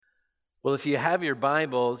Well, if you have your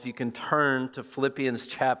Bibles, you can turn to Philippians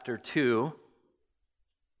chapter 2.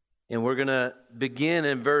 And we're going to begin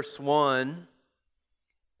in verse 1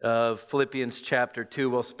 of Philippians chapter 2.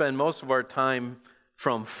 We'll spend most of our time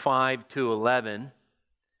from 5 to 11.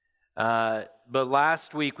 But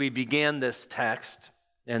last week we began this text,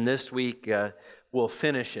 and this week we'll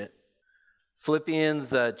finish it.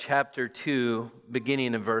 Philippians chapter 2,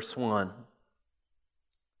 beginning in verse 1.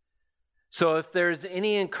 So if there's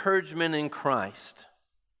any encouragement in Christ,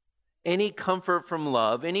 any comfort from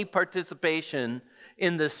love, any participation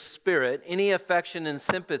in the Spirit, any affection and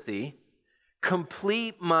sympathy,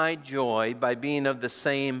 complete my joy by being of the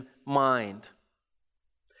same mind,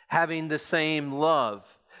 having the same love,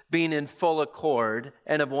 being in full accord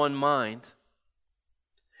and of one mind.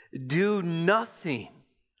 Do nothing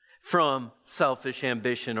from selfish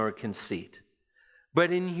ambition or conceit, but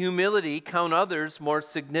in humility count others more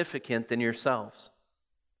significant than yourselves.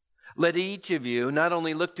 Let each of you not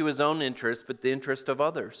only look to his own interest, but the interest of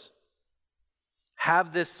others.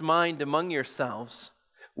 Have this mind among yourselves,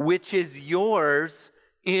 which is yours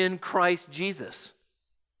in Christ Jesus,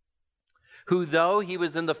 who though he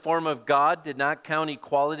was in the form of God, did not count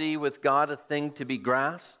equality with God a thing to be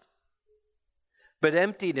grasped, but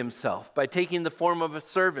emptied himself by taking the form of a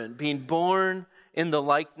servant, being born in the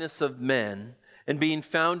likeness of men, and being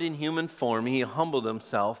found in human form, he humbled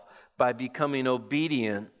himself by becoming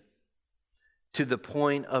obedient to the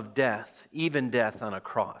point of death, even death on a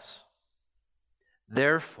cross.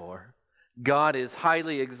 Therefore, God has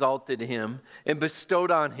highly exalted him and bestowed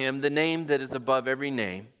on him the name that is above every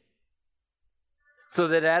name, so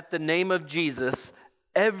that at the name of Jesus,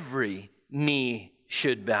 every knee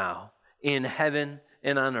should bow in heaven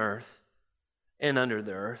and on earth and under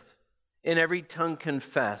the earth, and every tongue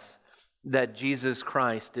confess that Jesus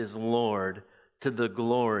Christ is Lord, to the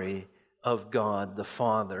glory of God the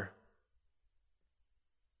Father.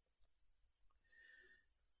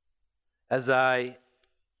 As I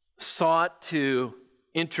sought to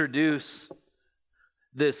introduce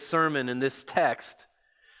this sermon and this text,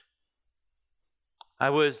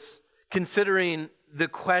 I was considering the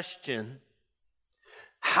question,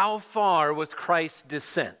 how far was Christ's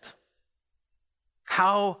descent?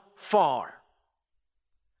 How far?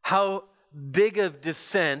 How big of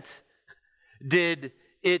descent did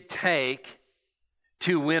it take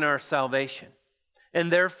to win our salvation? And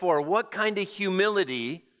therefore, what kind of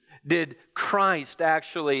humility did Christ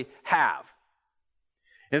actually have?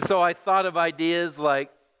 And so I thought of ideas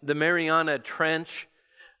like the Mariana Trench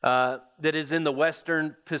that is in the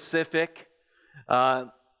Western Pacific.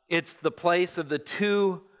 It's the place of the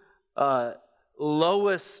two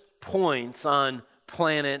lowest points on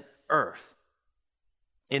planet Earth.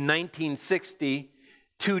 In 1960,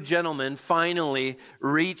 two gentlemen finally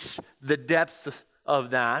reached the depths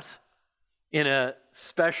of that in a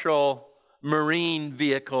special marine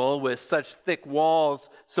vehicle with such thick walls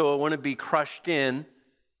so it wouldn't be crushed in.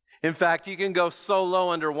 In fact, you can go so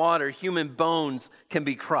low underwater, human bones can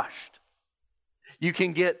be crushed. You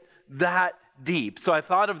can get that deep. So I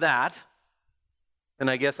thought of that, and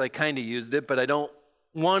I guess I kind of used it, but I don't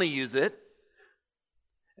want to use it.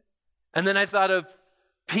 And then I thought of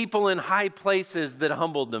people in high places that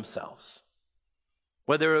humbled themselves.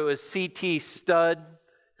 Whether it was C.T. Studd,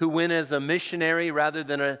 who went as a missionary rather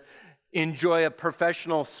than enjoy a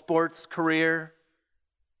professional sports career.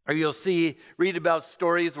 Or you'll read about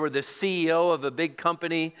stories where the CEO of a big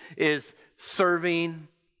company is serving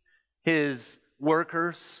his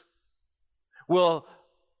workers. We'll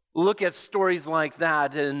look at stories like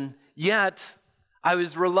that, and yet I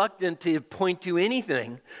was reluctant to point to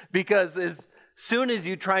anything, because as soon as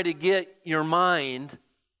you try to get your mind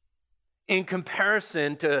in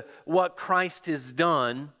comparison to what Christ has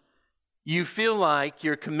done, you feel like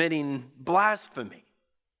you're committing blasphemy.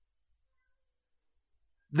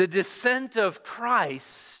 The descent of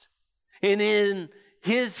Christ and in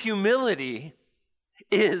his humility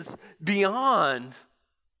is beyond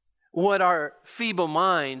what our feeble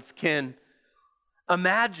minds can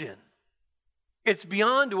imagine. It's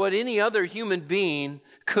beyond what any other human being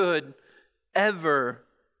could ever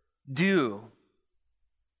do.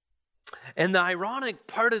 And the ironic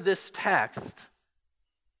part of this text,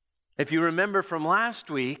 if you remember from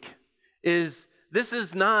last week, is this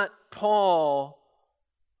is not Paul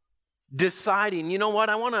deciding, you know what,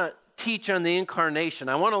 I want to teach on the incarnation.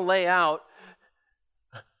 I want to lay out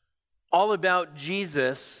all about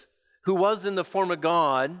Jesus, who was in the form of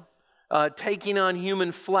God, taking on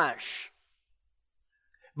human flesh.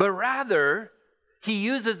 But rather, he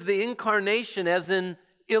uses the incarnation as an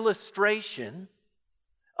illustration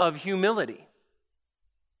of humility.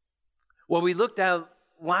 What we looked at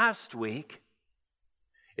last week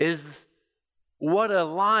is what a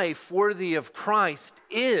life worthy of Christ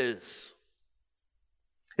is.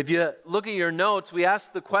 If you look at your notes, we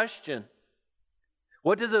asked the question,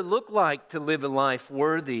 what does it look like to live a life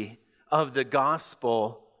worthy of the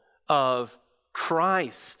gospel of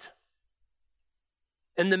Christ?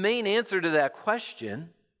 And the main answer to that question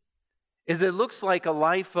is it looks like a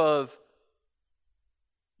life of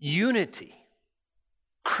unity.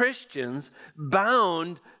 Christians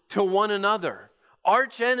bound to one another.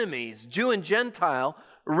 Arch enemies, Jew and Gentile,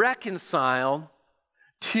 reconciled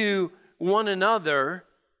to one another.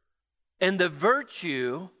 And the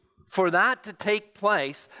virtue for that to take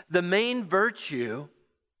place, the main virtue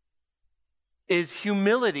is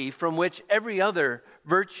humility, from which every other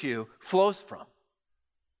virtue flows from.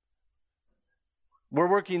 We're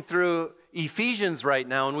working through Ephesians right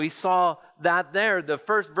now, and we saw that there. The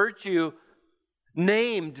first virtue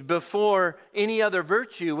named before any other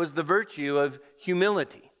virtue was the virtue of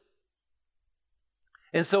humility.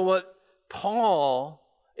 And so what Paul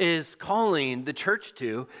is calling the church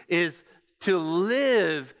to is to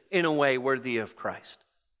live in a way worthy of Christ.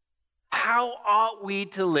 How ought we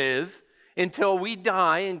to live until we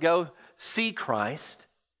die and go see Christ,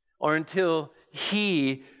 or until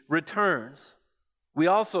He returns? We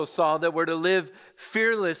also saw that we're to live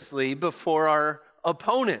fearlessly before our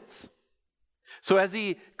opponents. So as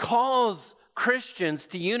he calls Christians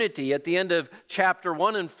to unity at the end of chapter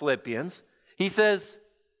 1 in Philippians, he says,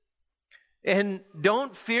 and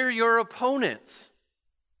don't fear your opponents.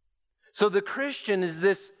 So the Christian is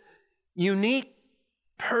this unique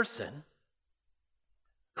person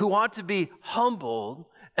who ought to be humbled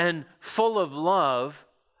and full of love,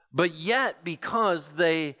 but yet because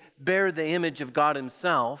they bear the image of God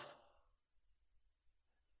Himself,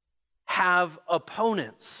 have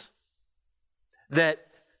opponents that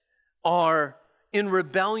are in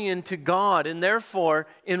rebellion to God and therefore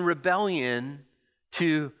in rebellion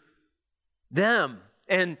to them.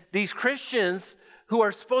 And these Christians who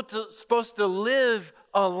are supposed to live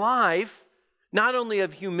a life not only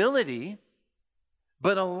of humility,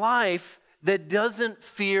 but a life that doesn't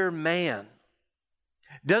fear man,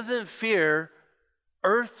 doesn't fear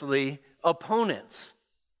earthly opponents,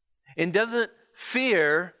 and doesn't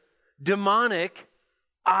fear demonic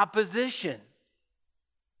opposition,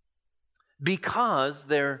 because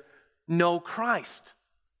they know Christ,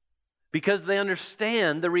 because they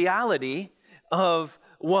understand the reality of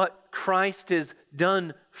what Christ has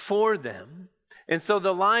done for them. And so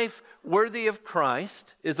the life worthy of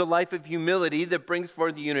Christ is a life of humility that brings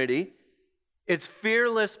forth unity. It's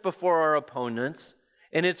fearless before our opponents,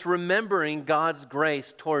 and it's remembering God's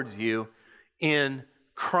grace towards you in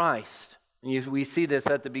Christ. We see this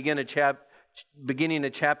at the beginning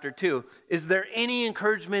of chapter 2. Is there any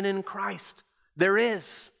encouragement in Christ? There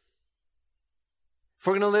is. If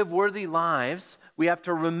we're going to live worthy lives, we have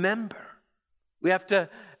to remember. We have to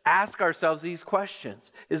ask ourselves these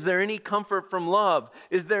questions. Is there any comfort from love?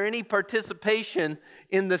 Is there any participation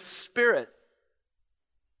in the Spirit?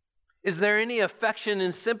 Is there any affection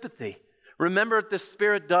and sympathy? Remember what the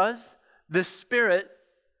Spirit does? The Spirit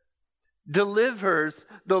delivers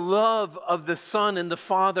the love of the Son and the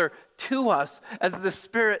Father to us as the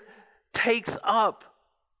Spirit takes up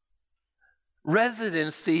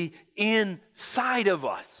residency inside of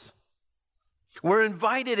us. We're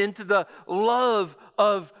invited into the love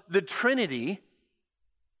of the Trinity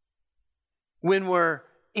when we're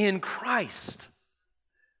in Christ,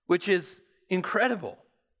 which is incredible.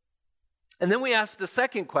 And then we ask the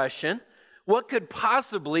second question, what could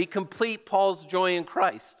possibly complete Paul's joy in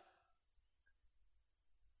Christ?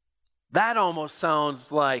 That almost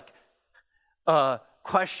sounds like a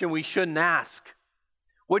question we shouldn't ask.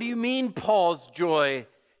 What do you mean Paul's joy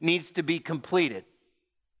needs to be completed?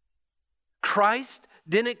 Christ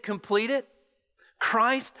didn't complete it?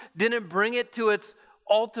 Christ didn't bring it to its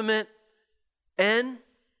ultimate end?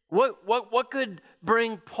 What could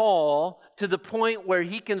bring Paul to the point where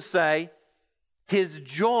he can say his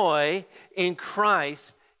joy in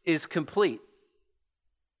Christ is complete?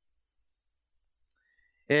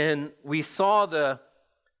 And we saw the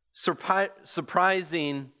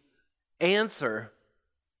surprising answer.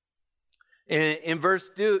 In verse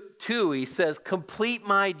 2, he says, complete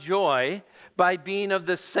my joy by being of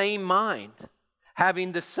the same mind,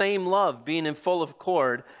 having the same love, being in full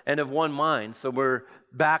accord and of one mind. So we're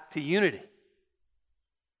back to unity.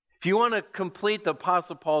 If you want to complete the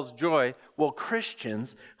Apostle Paul's joy, well,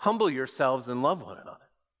 Christians, humble yourselves and love one another.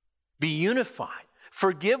 Be unified.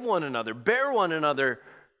 Forgive one another. Bear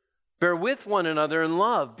with one another in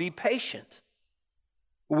love. Be patient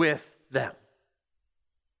with them.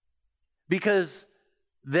 Because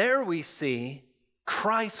there we see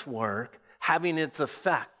Christ's work having its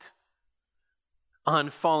effect on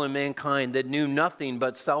fallen mankind that knew nothing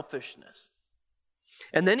but selfishness.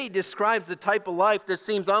 And then he describes the type of life that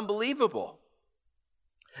seems unbelievable.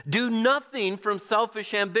 Do nothing from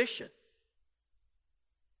selfish ambition.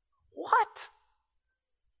 What?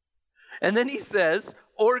 And then he says,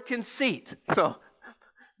 or conceit. So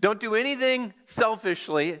don't do anything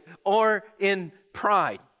selfishly or in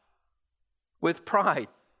pride, with pride.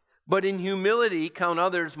 But in humility, count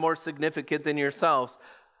others more significant than yourselves.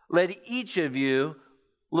 Let each of you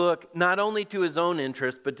look not only to his own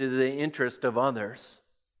interest, but to the interest of others.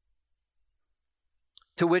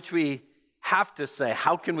 To which we have to say,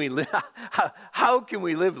 how can we live? How can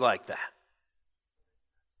we live like that?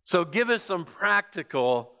 So give us some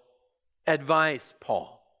practical advice,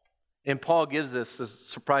 Paul. And Paul gives us a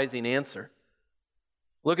surprising answer.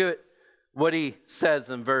 Look at what he says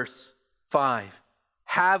in verse 5.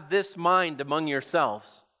 Have this mind among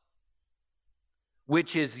yourselves,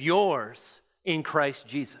 which is yours in Christ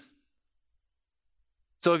Jesus.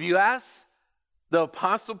 So if you ask the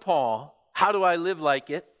Apostle Paul, how do I live like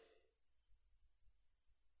it?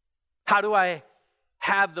 How do I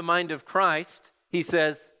have the mind of Christ? He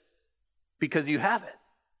says, because you have it.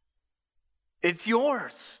 It's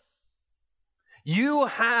yours. You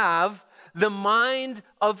have the mind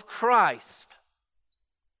of Christ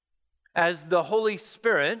as the Holy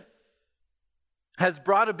Spirit has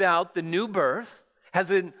brought about the new birth,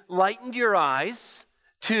 has enlightened your eyes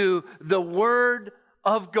to the Word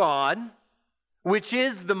of God, which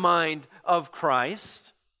is the mind of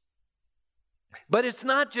Christ. But it's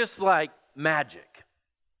not just like magic.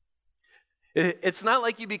 It's not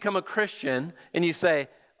like you become a Christian and you say,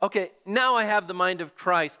 okay, now I have the mind of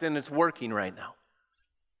Christ and it's working right now.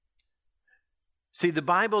 See, the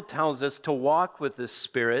Bible tells us to walk with the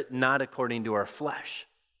Spirit, not according to our flesh.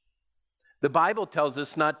 The Bible tells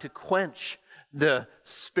us not to quench the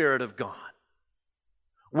Spirit of God.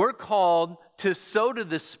 We're called to sow to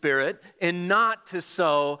the Spirit and not to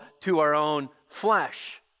sow to our own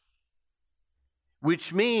flesh,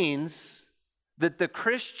 which means that the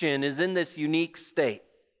Christian is in this unique state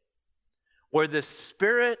where the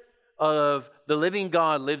Spirit of the living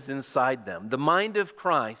God lives inside them. The mind of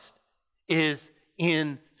Christ is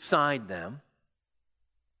inside them,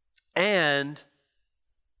 and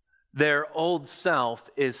their old self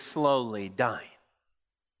is slowly dying.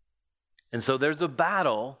 And so there's a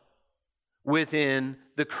battle within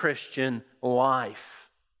the Christian life.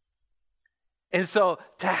 And so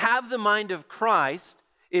to have the mind of Christ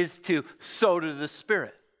is to sow to the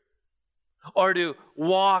Spirit, or to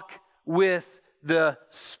walk with the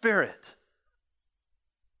Spirit.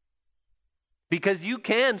 Because you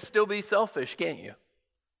can still be selfish, can't you?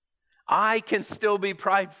 I can still be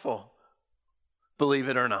prideful, believe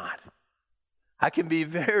it or not. I can be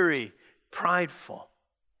very prideful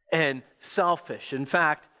and selfish. In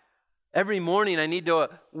fact, every morning I need to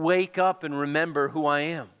wake up and remember who I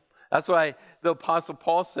am. That's why the Apostle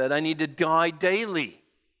Paul said, I need to die daily.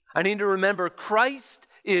 I need to remember Christ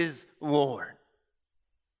is Lord.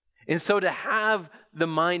 And so to have the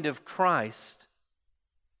mind of Christ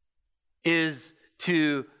is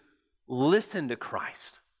to listen to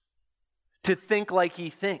Christ, to think like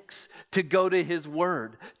He thinks, to go to His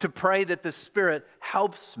Word, to pray that the Spirit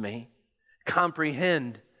helps me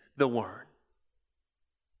comprehend the Word.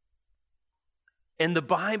 And the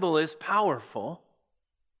Bible is powerful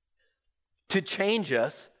to change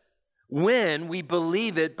us when we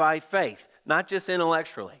believe it by faith, not just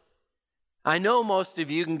intellectually. I know most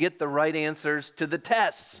of you can get the right answers to the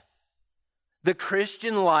tests. The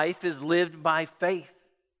Christian life is lived by faith.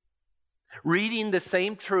 Reading the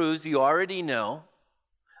same truths you already know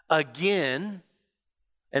again,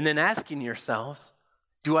 and then asking yourselves,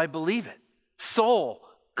 do I believe it? Soul,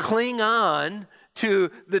 cling on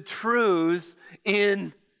to the truths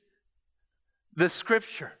in the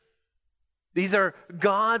Scripture. These are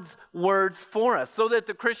God's words for us, so that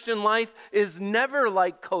the Christian life is never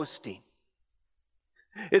like coasting.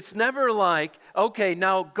 It's never like, okay,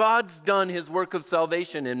 now God's done His work of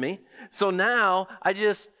salvation in me, so now I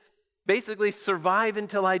just basically survive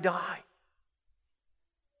until I die.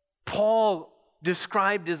 Paul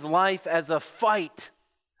described his life as a fight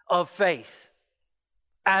of faith,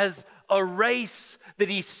 as a race that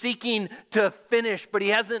he's seeking to finish, but he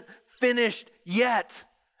hasn't finished yet,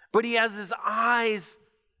 but he has his eyes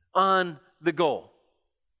on the goal.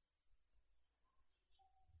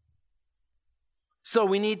 So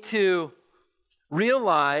we need to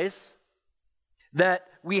realize that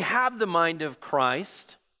we have the mind of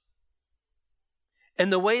Christ,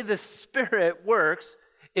 and the way the Spirit works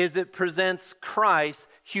is it presents Christ's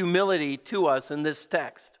humility to us in this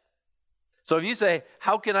text. So if you say,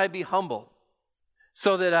 how can I be humble?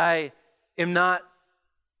 So that I am not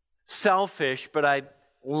selfish, but I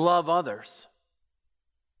love others.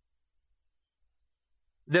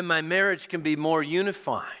 Then my marriage can be more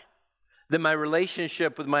unified. Then my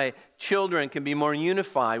relationship with my children can be more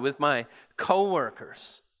unified, with my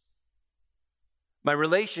coworkers. My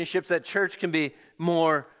relationships at church can be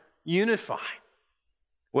more unified.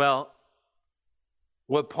 Well,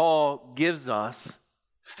 what Paul gives us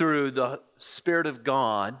through the Spirit of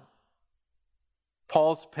God,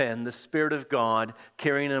 Paul's pen, the Spirit of God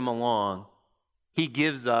carrying him along, he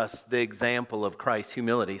gives us the example of Christ's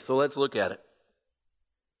humility. So let's look at it.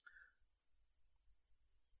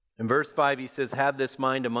 In verse 5, he says, have this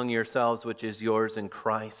mind among yourselves, which is yours in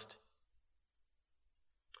Christ,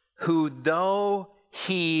 who though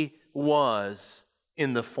he was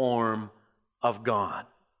in the form of God.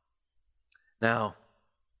 Now,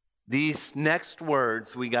 these next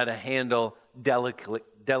words we got to handle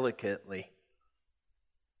delicately.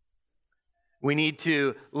 We need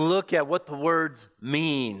to look at what the words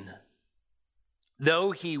mean.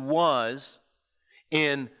 Though he was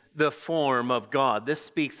in the form of God. This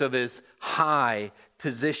speaks of his high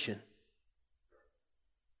position.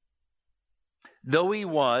 Though he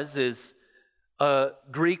was is a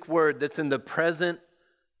Greek word that's in the present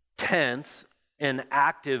tense and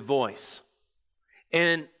active voice.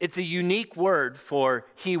 And it's a unique word for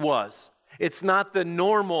he was. It's not the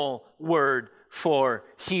normal word for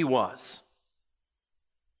he was.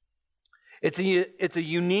 It's a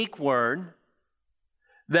unique word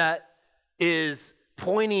that is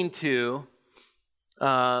pointing to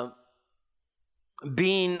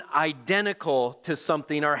being identical to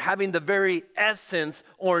something or having the very essence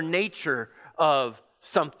or nature of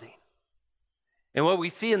something. And what we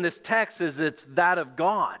see in this text is it's that of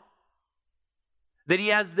God. That he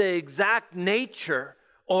has the exact nature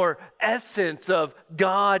or essence of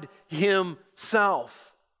God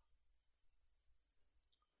himself.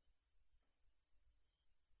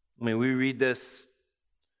 I mean, we read this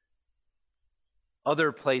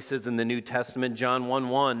other places in the New Testament. John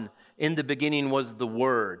 1:1, in the beginning was the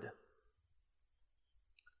Word.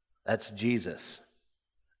 That's Jesus.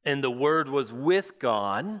 And the Word was with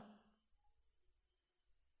God.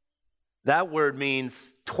 That word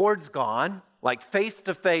means towards God, like face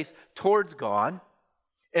to face towards God.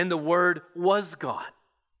 And the Word was God.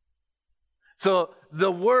 So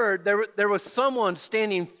the Word, there was someone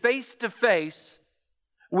standing face to face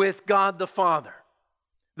with God the Father.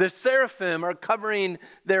 The seraphim are covering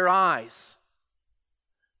their eyes.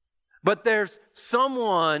 But there's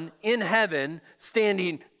someone in heaven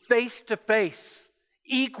standing face to face,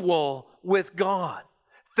 equal with God.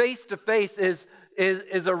 Face to face is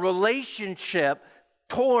a relationship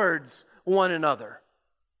towards one another.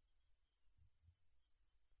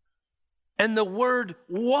 And the Word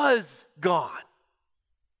was God.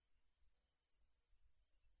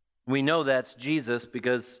 We know that's Jesus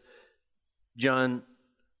because John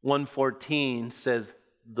 1:14 says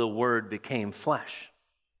the Word became flesh.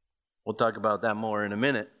 We'll talk about that more in a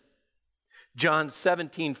minute. John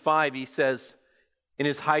 17:5, he says, in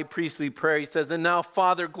his high priestly prayer, he says, and now,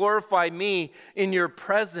 Father, glorify me in your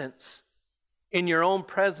presence, in your own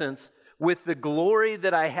presence, with the glory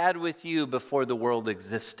that I had with you before the world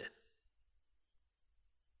existed.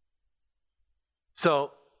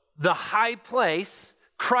 So, the high place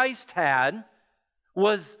Christ had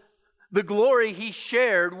was the glory he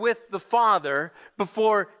shared with the Father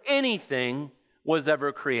before anything was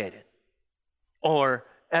ever created or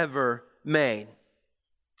ever made.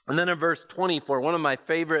 And then in verse 24, one of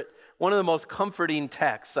the most comforting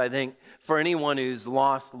texts, I think, for anyone who's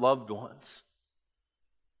lost loved ones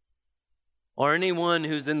or anyone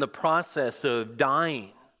who's in the process of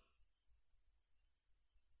dying.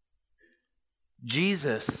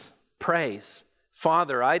 Jesus prays,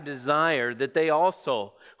 Father, I desire that they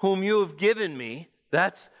also, whom you have given me,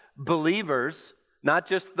 that's believers, not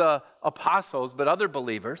just the apostles, but other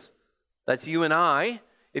believers, that's you and I,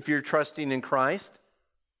 if you're trusting in Christ,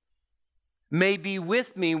 may be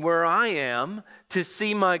with me where I am to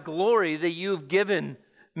see my glory that you have given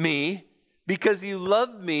me because you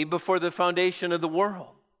loved me before the foundation of the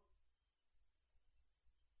world.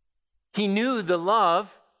 He knew the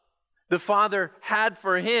love the Father had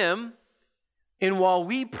for him, and while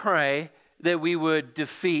we pray that we would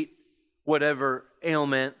defeat whatever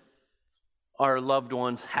ailment our loved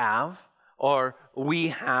ones have or we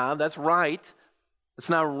have, that's right. It's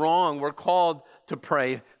not wrong. We're called to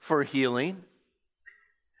pray for healing.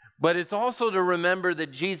 But it's also to remember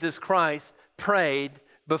that Jesus Christ prayed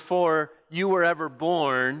before you were ever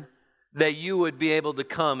born that you would be able to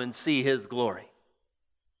come and see His glory.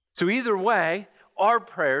 So either way, our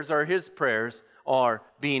prayers or His prayers are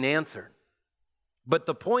being answered. But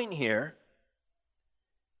the point here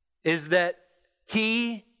is that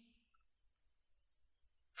He,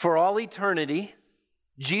 for all eternity,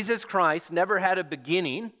 Jesus Christ never had a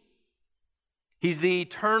beginning. He's the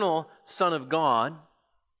eternal Son of God,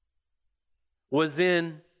 was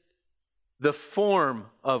in the form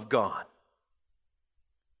of God,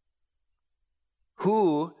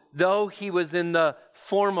 who, though He was in the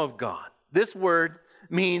form of God, this word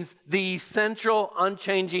means the essential,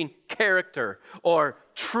 unchanging character or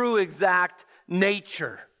true exact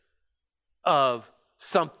nature of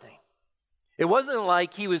something. It wasn't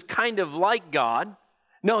like He was kind of like God.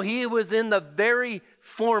 No, He was in the very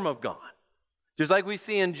form of God. Just like we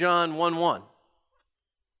see in John 1:1.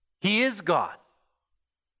 He is God.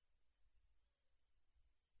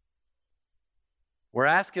 We're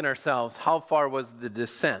asking ourselves, how far was the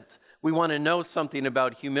descent? We want to know something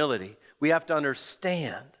about humility. We have to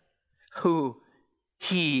understand who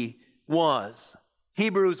He was.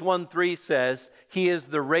 Hebrews 1:3 says, He is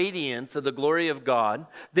the radiance of the glory of God,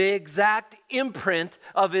 the exact imprint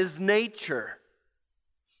of His nature.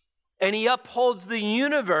 And He upholds the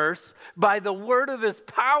universe by the word of His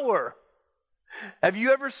power. Have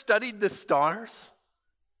you ever studied the stars?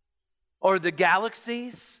 Or the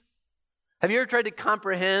galaxies? Have you ever tried to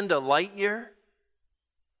comprehend a light year?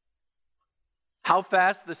 How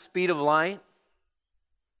fast the speed of light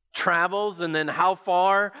travels, and then how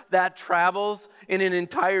far that travels in an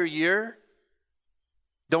entire year?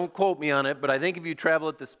 Don't quote me on it, but I think if you travel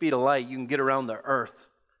at the speed of light, you can get around the earth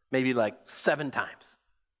maybe like 7 times.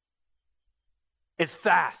 It's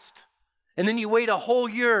fast. And then you wait a whole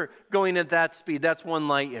year going at that speed. That's 1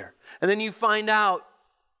 light year. And then you find out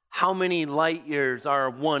how many light years our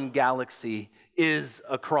one galaxy is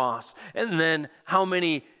across. And then how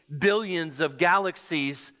many billions of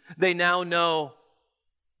galaxies they now know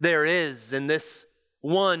there is. And this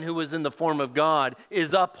one who was in the form of God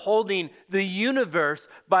is upholding the universe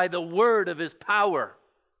by the word of His power.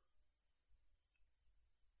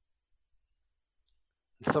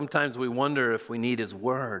 Sometimes we wonder if we need His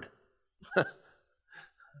word.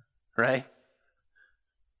 Right?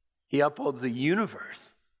 He upholds the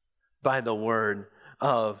universe by the word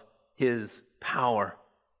of His power.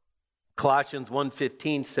 Colossians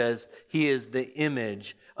 1:15 says, He is the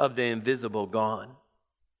image of the invisible God.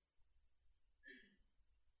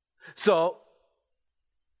 So,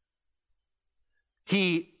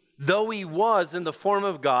 though He was in the form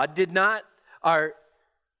of God, did not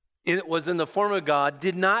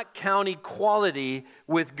count equality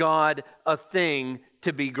with God a thing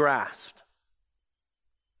to be grasped.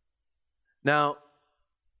 Now,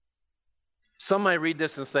 some might read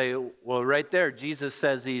this and say, well, right there, Jesus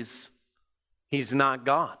says He's not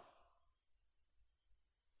God.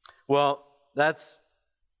 Well, that's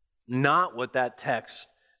not what that text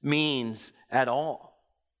means at all.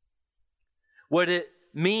 What it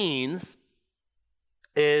means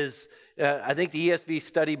is, I think the ESV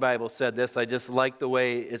Study Bible said this, I just like the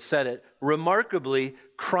way it said it. Remarkably,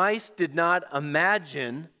 Christ did not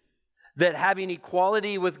imagine that having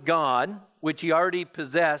equality with God, which He already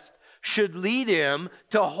possessed, should lead Him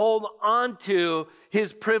to hold on to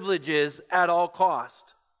His privileges at all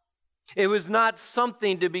cost. It was not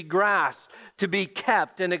something to be grasped, to be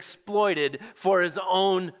kept and exploited for His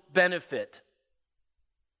own benefit.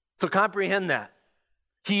 So comprehend that.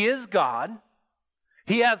 He is God.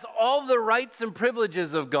 He has all the rights and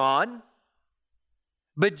privileges of God.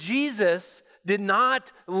 But Jesus did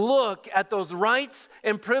not look at those rights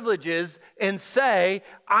and privileges and say,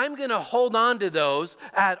 I'm going to hold on to those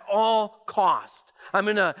at all cost. I'm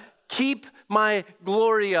going to keep my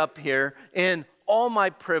glory up here in all my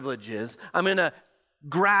privileges. I'm going to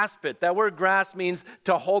grasp it. That word grasp means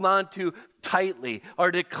to hold on to tightly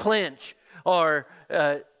or to clench, or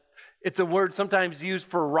it's a word sometimes used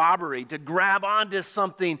for robbery, to grab onto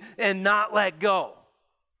something and not let go.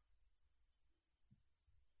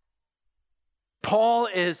 Paul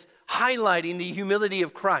is highlighting the humility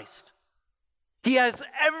of Christ. He has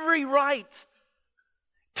every right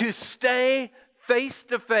to stay face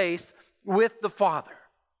to face with the Father.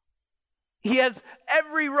 He has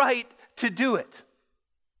every right to do it.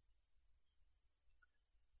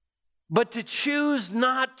 But to choose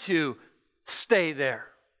not to stay there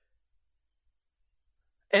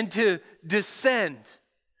and to descend,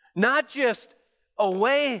 not just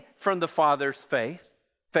away from the Father's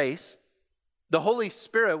face. The Holy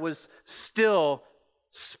Spirit was still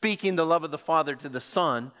speaking the love of the Father to the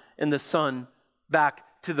Son, and the Son back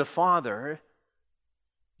to the Father.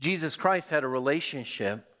 Jesus Christ had a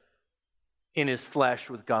relationship in his flesh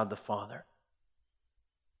with God the Father.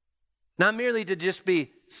 Not merely to just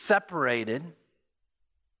be separated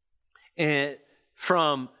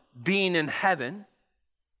from being in heaven,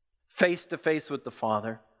 face to face with the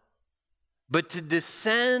Father, but to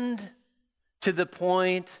descend to the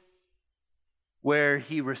point where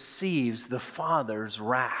he receives the Father's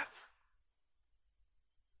wrath.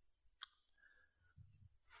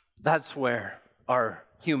 That's where our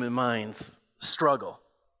human minds struggle.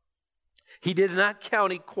 He did not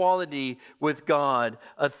count equality with God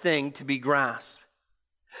a thing to be grasped.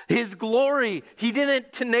 His glory, he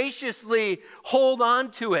didn't tenaciously hold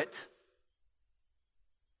on to it.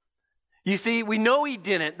 You see, we know he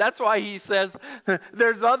didn't. That's why he says,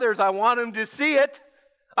 there's others, I want them to see it.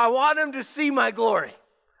 I want them to see my glory.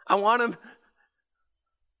 I want them.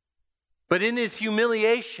 But in his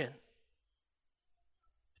humiliation,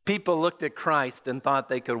 people looked at Christ and thought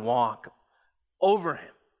they could walk over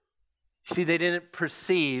him. See, they didn't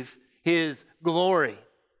perceive his glory.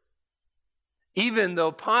 Even the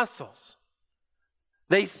apostles,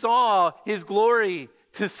 they saw his glory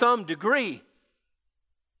to some degree,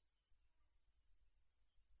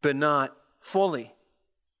 but not fully.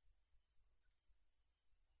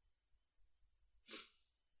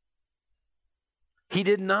 He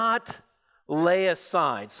did not lay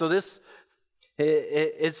aside. So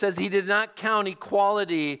it says he did not count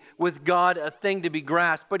equality with God a thing to be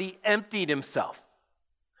grasped, but he emptied himself.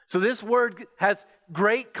 So this word has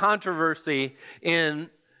great controversy in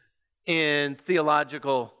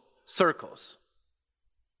theological circles.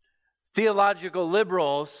 Theological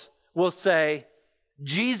liberals will say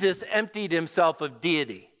Jesus emptied himself of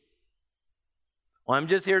deity. Well, I'm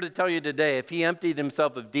just here to tell you today, if he emptied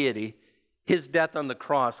himself of deity, his death on the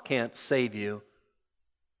cross can't save you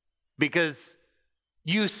because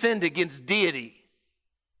you sinned against deity.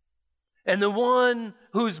 And the one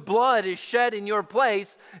whose blood is shed in your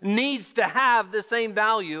place needs to have the same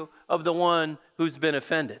value of the one who's been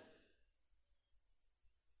offended.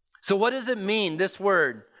 So what does it mean, this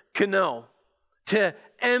word, keno, to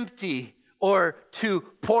empty or to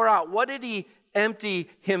pour out? What did he empty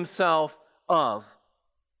himself of?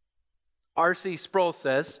 R.C. Sproul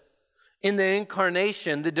says, in the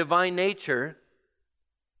incarnation, the divine nature,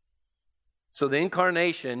 so the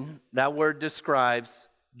incarnation, that word describes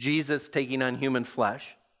Jesus taking on human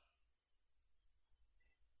flesh.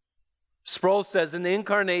 Sproul says, in the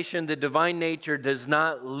incarnation, the divine nature does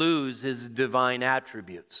not lose his divine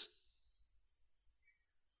attributes.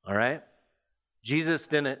 All right? Jesus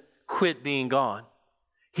didn't quit being God.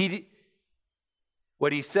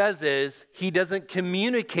 What he says is, he doesn't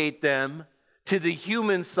communicate them to the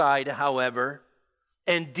human side, however,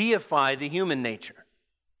 and deify the human nature.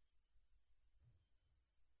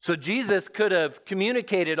 So Jesus could have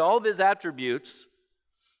communicated all of his attributes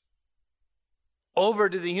over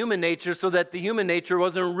to the human nature so that the human nature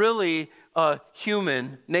wasn't really a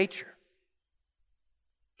human nature.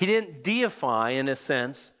 He didn't deify, in a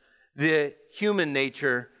sense, the human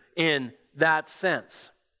nature in that sense.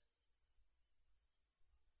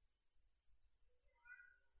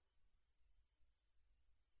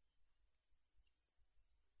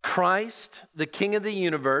 Christ, the King of the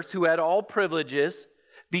universe, who had all privileges,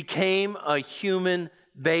 became a human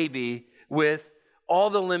baby with all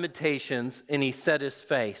the limitations, and he set his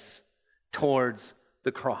face towards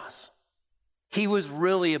the cross. He was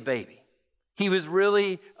really a baby. He was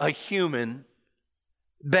really a human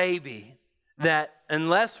baby that,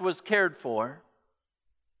 unless was cared for,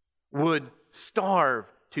 would starve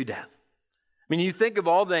to death. I mean, you think of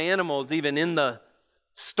all the animals even in the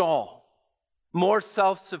stall, more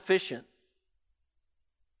self-sufficient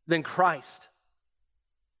than Christ.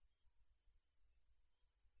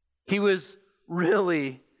 He was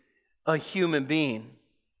really a human being.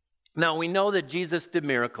 Now, we know that Jesus did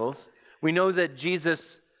miracles. We know that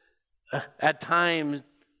Jesus, at times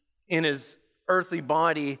in his earthly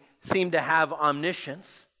body, seemed to have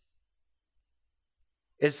omniscience.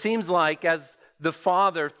 It seems like as the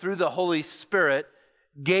Father, through the Holy Spirit,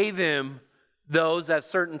 gave him those at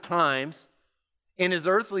certain times, in his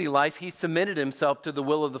earthly life, he submitted himself to the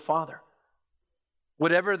will of the Father.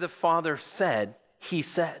 Whatever the Father said, he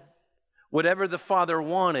said. Whatever the Father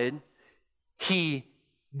wanted, he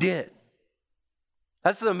did.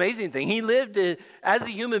 That's the amazing thing. He lived as a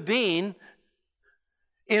human being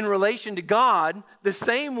in relation to God the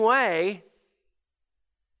same way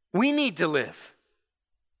we need to live.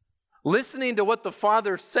 Listening to what the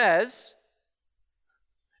Father says,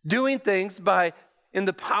 doing things in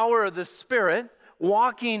the power of the Spirit,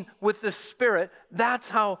 walking with the Spirit. That's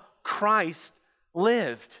how Christ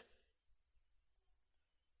lived.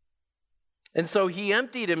 And so he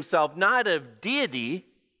emptied himself not of deity,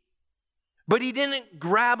 but he didn't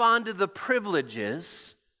grab onto the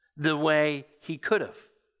privileges the way he could have.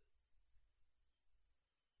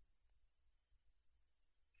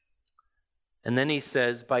 And then he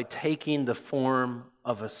says, by taking the form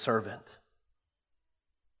of a servant.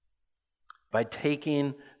 By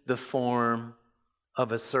taking the form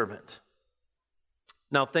of a servant.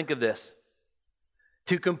 Now think of this.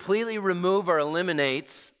 To completely remove or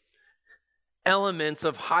eliminate elements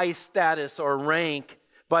of high status or rank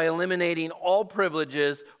by eliminating all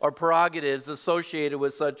privileges or prerogatives associated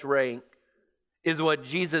with such rank is what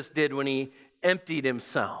Jesus did when he emptied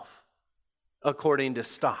himself, according to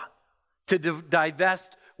Stott. To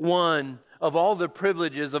divest one of all the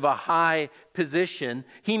privileges of a high position,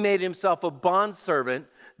 he made himself a bondservant,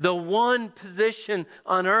 the one position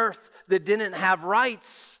on earth that didn't have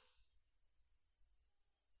rights.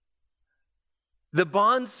 The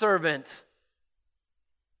bondservant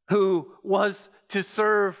who was to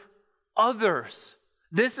serve others.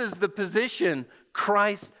 This is the position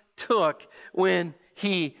Christ took when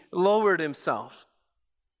he lowered himself.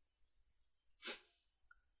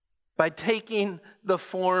 By taking the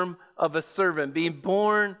form of a servant, being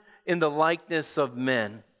born in the likeness of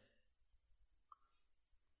men.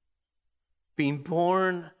 Being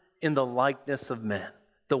born in the likeness of men.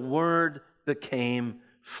 The Word became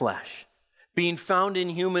flesh. Being found in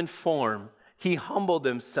human form, he humbled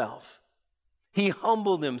himself. He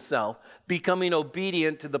humbled himself, becoming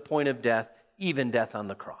obedient to the point of death, even death on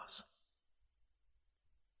the cross.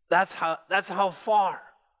 That's how far.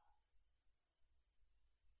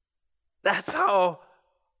 That's how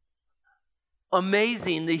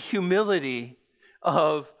amazing the humility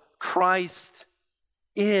of Christ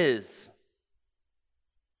is.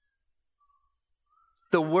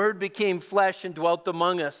 The Word became flesh and dwelt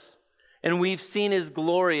among us, and we've seen his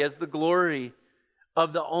glory as the glory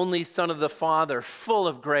of the only Son of the Father, full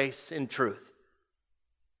of grace and truth.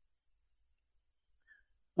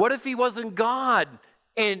 What if he wasn't God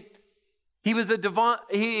and he was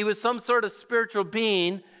he was some sort of spiritual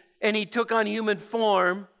being and he took on human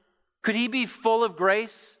form? Could he be full of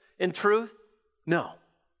grace and truth? No.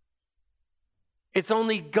 It's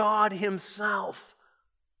only God himself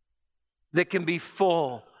that can be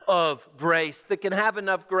full of grace, that can have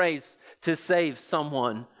enough grace to save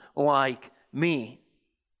someone like me.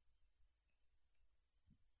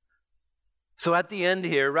 So at the end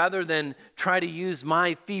here, rather than try to use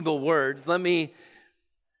my feeble words, let me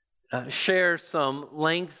share some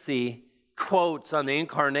lengthy quotes on the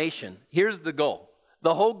incarnation. Here's the goal.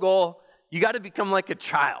 The whole goal, you got to become like a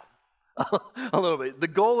child a little bit. The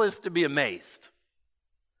goal is to be amazed.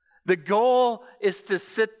 The goal is to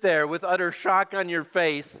sit there with utter shock on your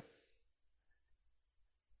face,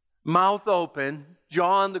 mouth open,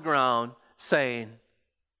 jaw on the ground, saying,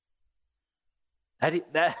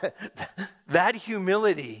 that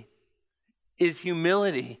humility is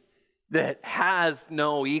humility that has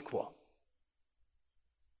no equal.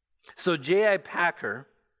 So J.I. Packer,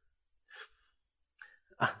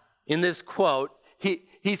 in this quote,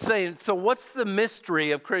 he's saying, so what's the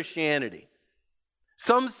mystery of Christianity?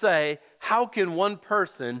 Some say, how can one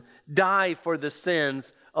person die for the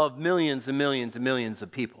sins of millions and millions and millions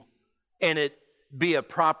of people and it be a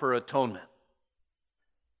proper atonement?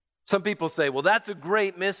 Some people say, well, that's a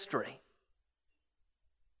great mystery.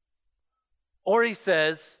 Or he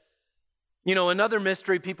says, another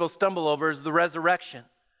mystery people stumble over is the resurrection.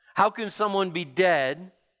 How can someone be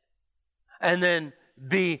dead and then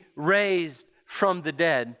be raised from the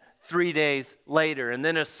dead 3 days later and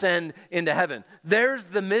then ascend into heaven? There's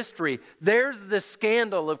the mystery. There's the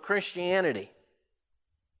scandal of Christianity.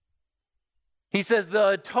 He says the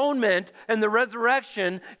atonement and the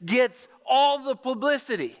resurrection gets all the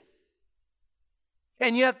publicity.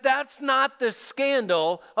 And yet that's not the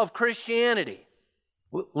scandal of Christianity.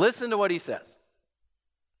 Listen to what he says.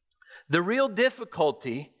 The real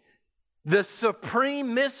difficulty, the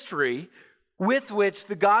supreme mystery with which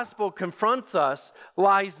the gospel confronts us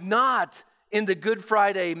lies not in the Good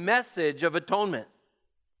Friday message of atonement,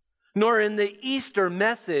 nor in the Easter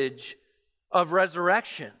message of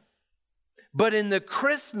resurrection, but in the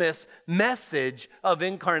Christmas message of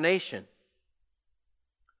incarnation.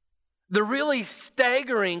 The really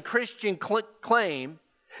staggering Christian claim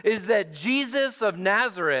is that Jesus of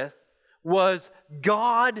Nazareth was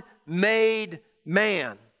God made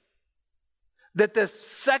man. That the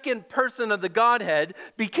second person of the Godhead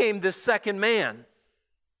became the second man,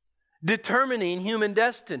 determining human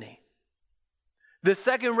destiny. The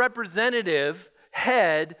second representative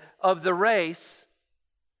head of the race,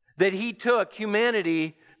 that he took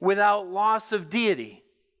humanity without loss of deity.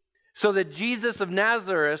 So that Jesus of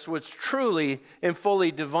Nazareth was truly and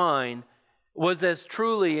fully divine, was as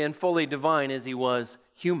truly and fully divine as he was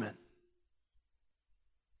human.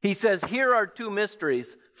 He says, here are two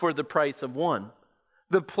mysteries for the price of one.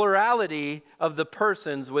 The plurality of the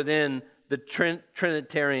persons within the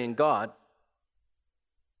Trinitarian God.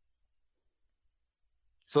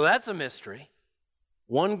 So that's a mystery.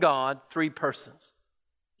 One God, three persons.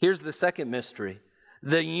 Here's the second mystery.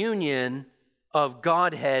 The union of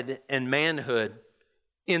Godhead and manhood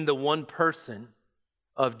in the one person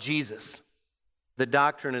of Jesus. The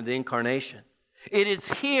doctrine of the incarnation. It is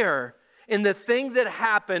here in the thing that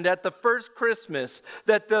happened at the first Christmas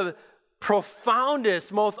that the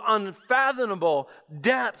profoundest, most unfathomable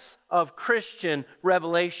depths of Christian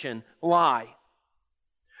revelation lie.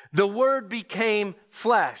 The Word became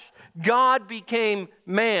flesh. God became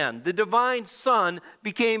man. The divine Son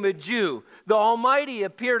became a Jew. The Almighty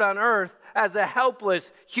appeared on earth as a helpless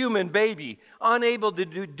human baby, unable to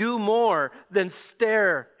do more than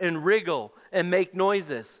stare and wriggle and make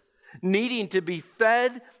noises, needing to be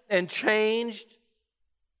fed and changed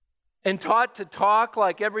and taught to talk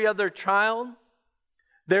like every other child.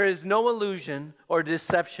 There is no illusion or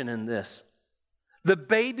deception in this. The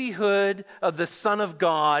babyhood of the Son of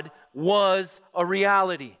God was a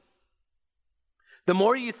reality. The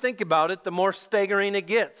more you think about it, the more staggering it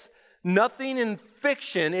gets. Nothing in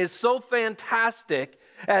fiction is so fantastic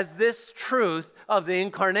as this truth of the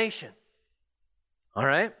incarnation. All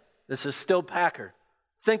right? This is still Packer.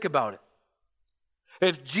 Think about it.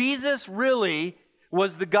 If Jesus really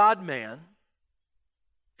was the God-man,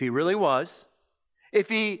 if he really was, if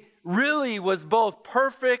he really was both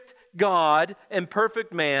perfect God and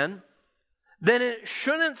perfect man, then it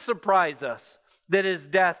shouldn't surprise us that his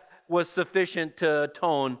death was sufficient to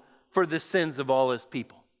atone for the sins of all his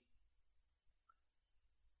people.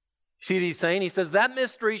 See what he's saying? He says that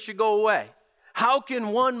mystery should go away. How can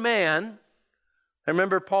one man, I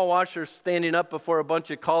remember Paul Washer standing up before a bunch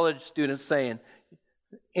of college students saying,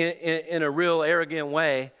 in a real arrogant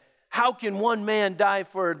way, how can one man die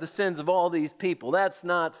for the sins of all these people? That's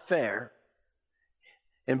not fair.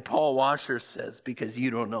 And Paul Washer says, because you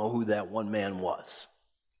don't know who that one man was.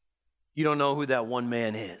 You don't know who that one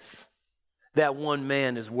man is. That one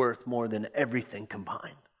man is worth more than everything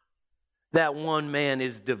combined. That one man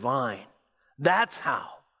is divine. That's how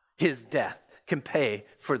his death can pay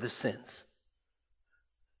for the sins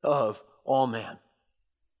of all man.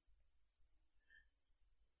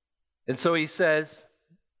 And so he says,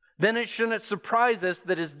 then it shouldn't surprise us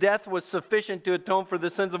that his death was sufficient to atone for the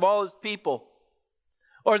sins of all his people.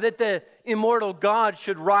 Or that the immortal God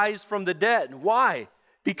should rise from the dead. Why?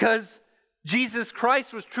 Because Jesus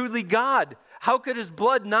Christ was truly God. How could his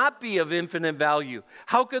blood not be of infinite value?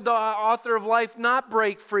 How could the author of life not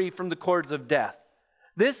break free from the cords of death?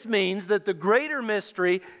 This means that the greater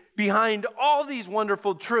mystery behind all these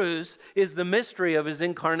wonderful truths is the mystery of his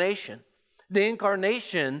incarnation. The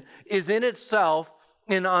incarnation is in itself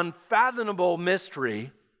an unfathomable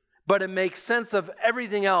mystery, but it makes sense of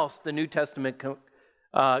everything else the New Testament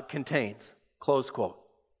contains. Close quote.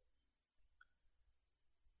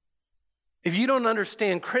 If you don't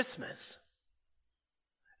understand Christmas,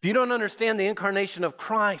 if you don't understand the incarnation of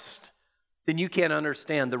Christ, then you can't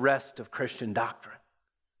understand the rest of Christian doctrine.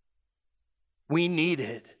 We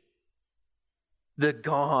needed the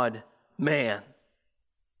God-man.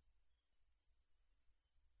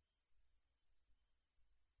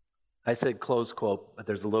 I said close quote, but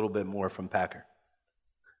there's a little bit more from Packer.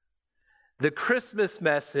 The Christmas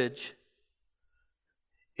message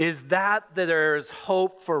is that there is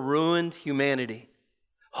hope for ruined humanity,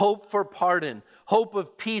 hope for pardon, hope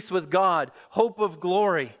of peace with God, hope of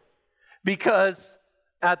glory. Because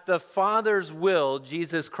at the Father's will,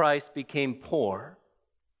 Jesus Christ became poor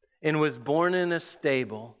and was born in a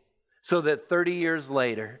stable so that 30 years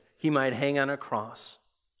later he might hang on a cross.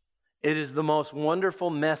 It is the most wonderful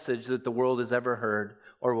message that the world has ever heard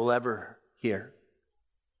or will ever hear.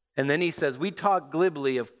 And then he says, we talk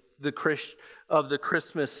glibly of the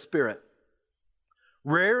Christmas spirit,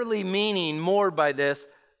 rarely meaning more by this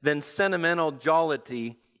than sentimental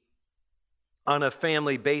jollity on a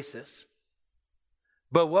family basis.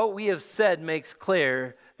 But what we have said makes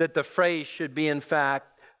clear that the phrase should in fact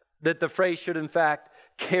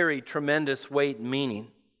carry tremendous weight and meaning.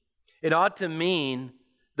 It ought to mean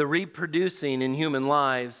the reproducing in human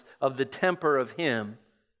lives of the temper of him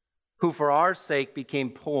who for our sake became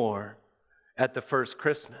poor at the first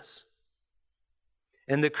Christmas.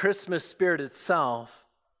 And the Christmas spirit itself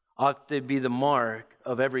ought to be the mark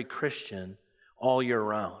of every Christian all year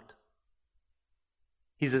round.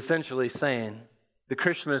 He's essentially saying the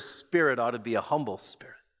Christmas spirit ought to be a humble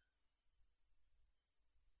spirit.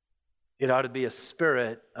 It ought to be a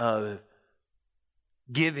spirit of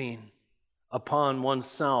giving upon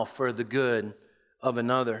oneself for the good of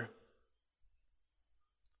another.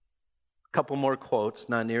 A couple more quotes,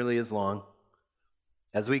 not nearly as long.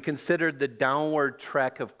 As we considered the downward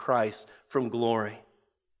trek of Christ from glory,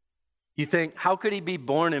 you think, how could he be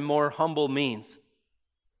born in more humble means?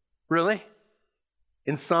 Really?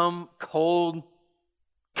 In some cold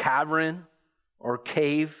cavern or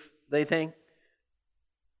cave, they think?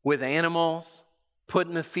 With animals, put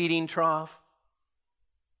in a feeding trough?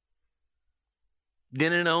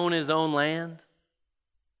 Didn't own his own land?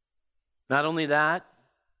 Not only that,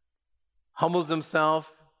 humbles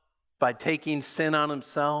himself by taking sin on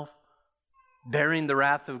himself, bearing the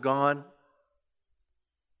wrath of God.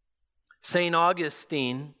 St.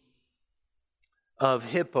 Augustine of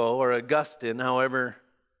Hippo, or Augustine, however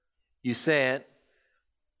you say it,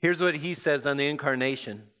 here's what he says on the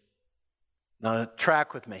incarnation. Now,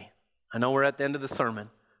 track with me. I know we're at the end of the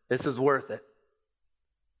sermon. This is worth it.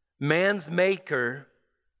 Man's maker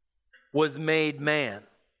was made man,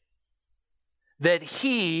 that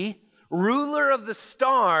he, ruler of the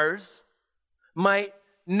stars, might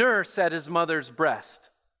nurse at his mother's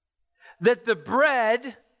breast, that the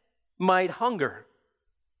bread might hunger,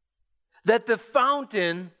 that the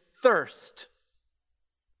fountain thirst,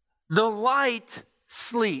 the light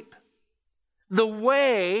sleep, the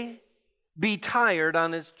way be tired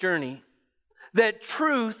on its journey, that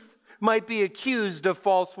truth might be accused of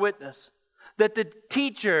false witness, that the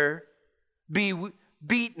teacher be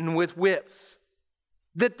beaten with whips,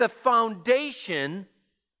 that the foundation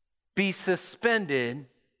be suspended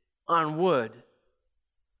on wood,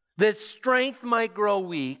 that strength might grow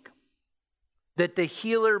weak, that the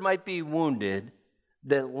healer might be wounded,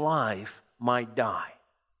 that life might die.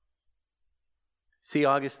 See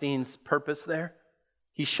Augustine's purpose there?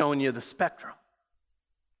 He's showing you the spectrum.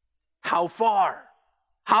 How far?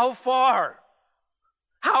 How far?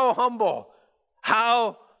 How humble?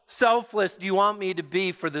 How selfless do you want me to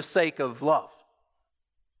be for the sake of love?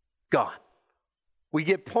 God. We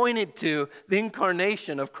get pointed to the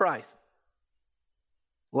incarnation of Christ.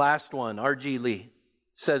 Last one, R.G. Lee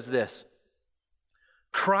says this: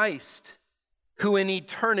 Christ, who in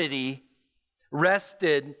eternity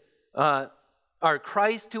rested,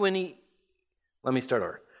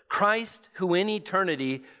 Christ, who in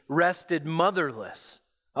eternity rested motherless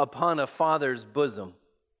upon a father's bosom,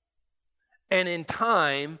 and in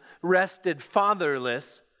time rested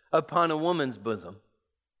fatherless upon a woman's bosom,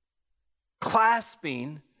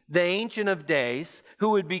 clasping the Ancient of Days, who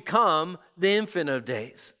would become the Infant of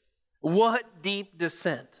Days. What deep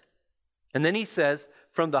descent. And then he says,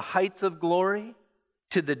 from the heights of glory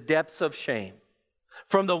to the depths of shame,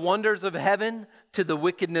 from the wonders of heaven to the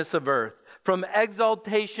wickedness of earth, from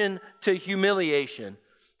exaltation to humiliation,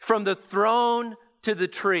 from the throne to the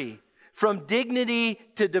tree, from dignity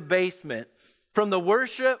to debasement, from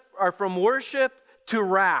worship to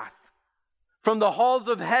wrath, from the halls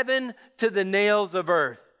of heaven to the nails of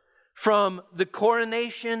earth, from the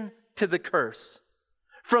coronation to the curse,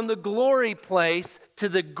 from the glory place to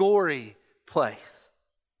the gory place.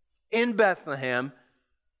 In Bethlehem,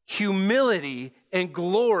 humility and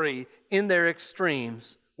glory in their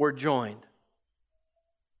extremes were joined.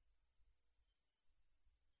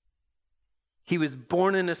 He was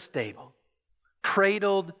born in a stable,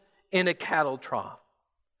 cradled in a cattle trough,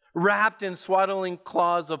 wrapped in swaddling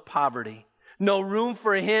cloths of poverty. No room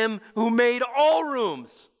for him who made all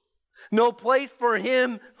rooms. No place for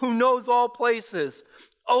him who knows all places.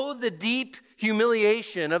 Oh, the deep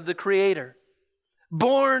humiliation of the Creator,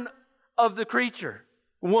 born of the creature,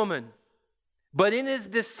 woman. But in his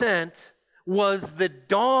descent was the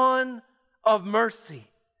dawn of mercy.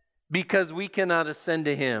 Because we cannot ascend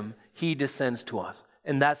to him, he descends to us.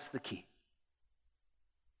 And that's the key.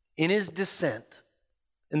 In his descent,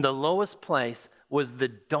 in the lowest place, was the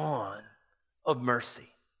dawn of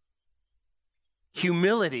mercy.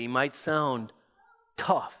 Humility might sound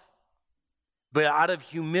tough, but out of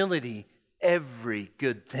humility, every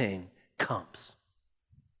good thing comes.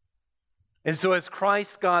 And so as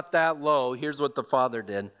Christ got that low, here's what the Father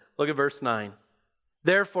did. Look at verse 9.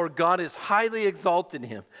 Therefore God has highly exalted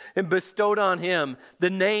him and bestowed on him the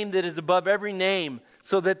name that is above every name,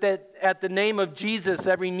 so that at the name of Jesus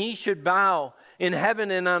every knee should bow in heaven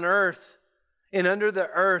and on earth and under the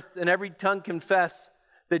earth, and every tongue confess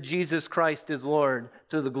that Jesus Christ is Lord,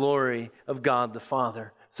 to the glory of God the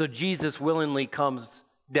Father. So Jesus willingly comes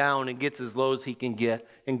down and gets as low as he can get,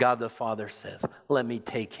 and God the Father says, let me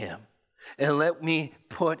take him and let me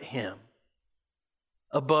put him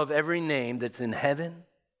above every name that's in heaven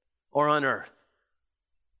or on earth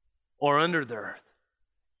or under the earth.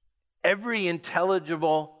 every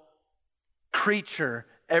intelligible creature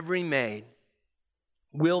ever made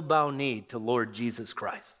will bow knee to Lord Jesus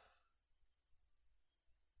Christ.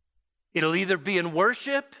 It'll either be in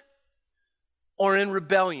worship or in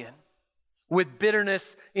rebellion, with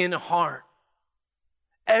bitterness in heart.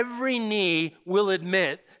 Every knee will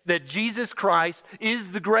admit that Jesus Christ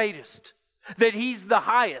is the greatest, that He's the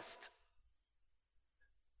highest.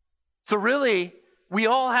 So really, we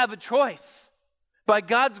all have a choice. By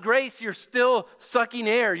God's grace, you're still sucking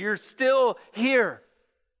air. You're still here.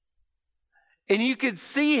 And you could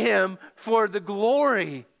see Him for the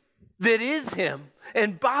glory that is Him,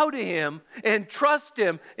 and bow to Him, and trust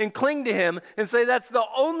Him, and cling to Him, and say, that's the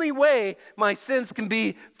only way my sins can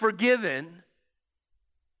be forgiven.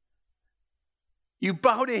 You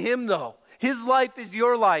bow to Him, though. His life is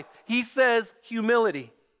your life. He says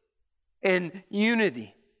humility and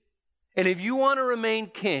unity. And if you want to remain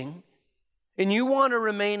king, and you want to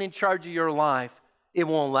remain in charge of your life, it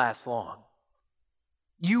won't last long.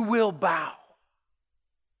 You will bow.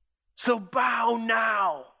 So bow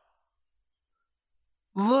now.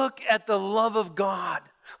 Look at the love of God.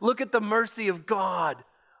 Look at the mercy of God.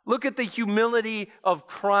 Look at the humility of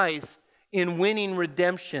Christ in winning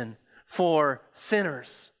redemption for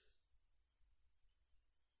sinners.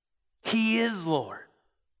 He is Lord.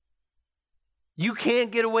 You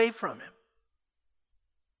can't get away from Him.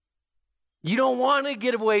 You don't want to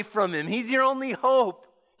get away from Him. He's your only hope.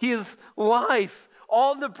 He is life.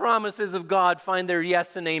 All the promises of God find their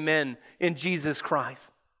yes and amen in Jesus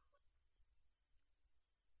Christ.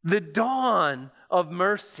 The dawn of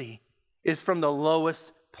mercy is from the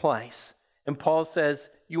lowest place. And Paul says,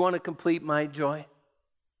 you want to complete my joy?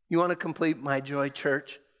 You want to complete my joy,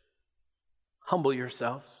 church? Humble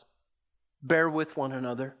yourselves. Bear with one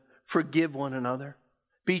another. Forgive one another.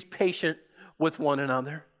 Be patient with one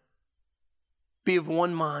another. Be of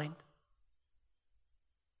one mind.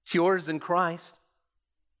 It's yours in Christ.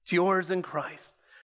 It's yours in Christ.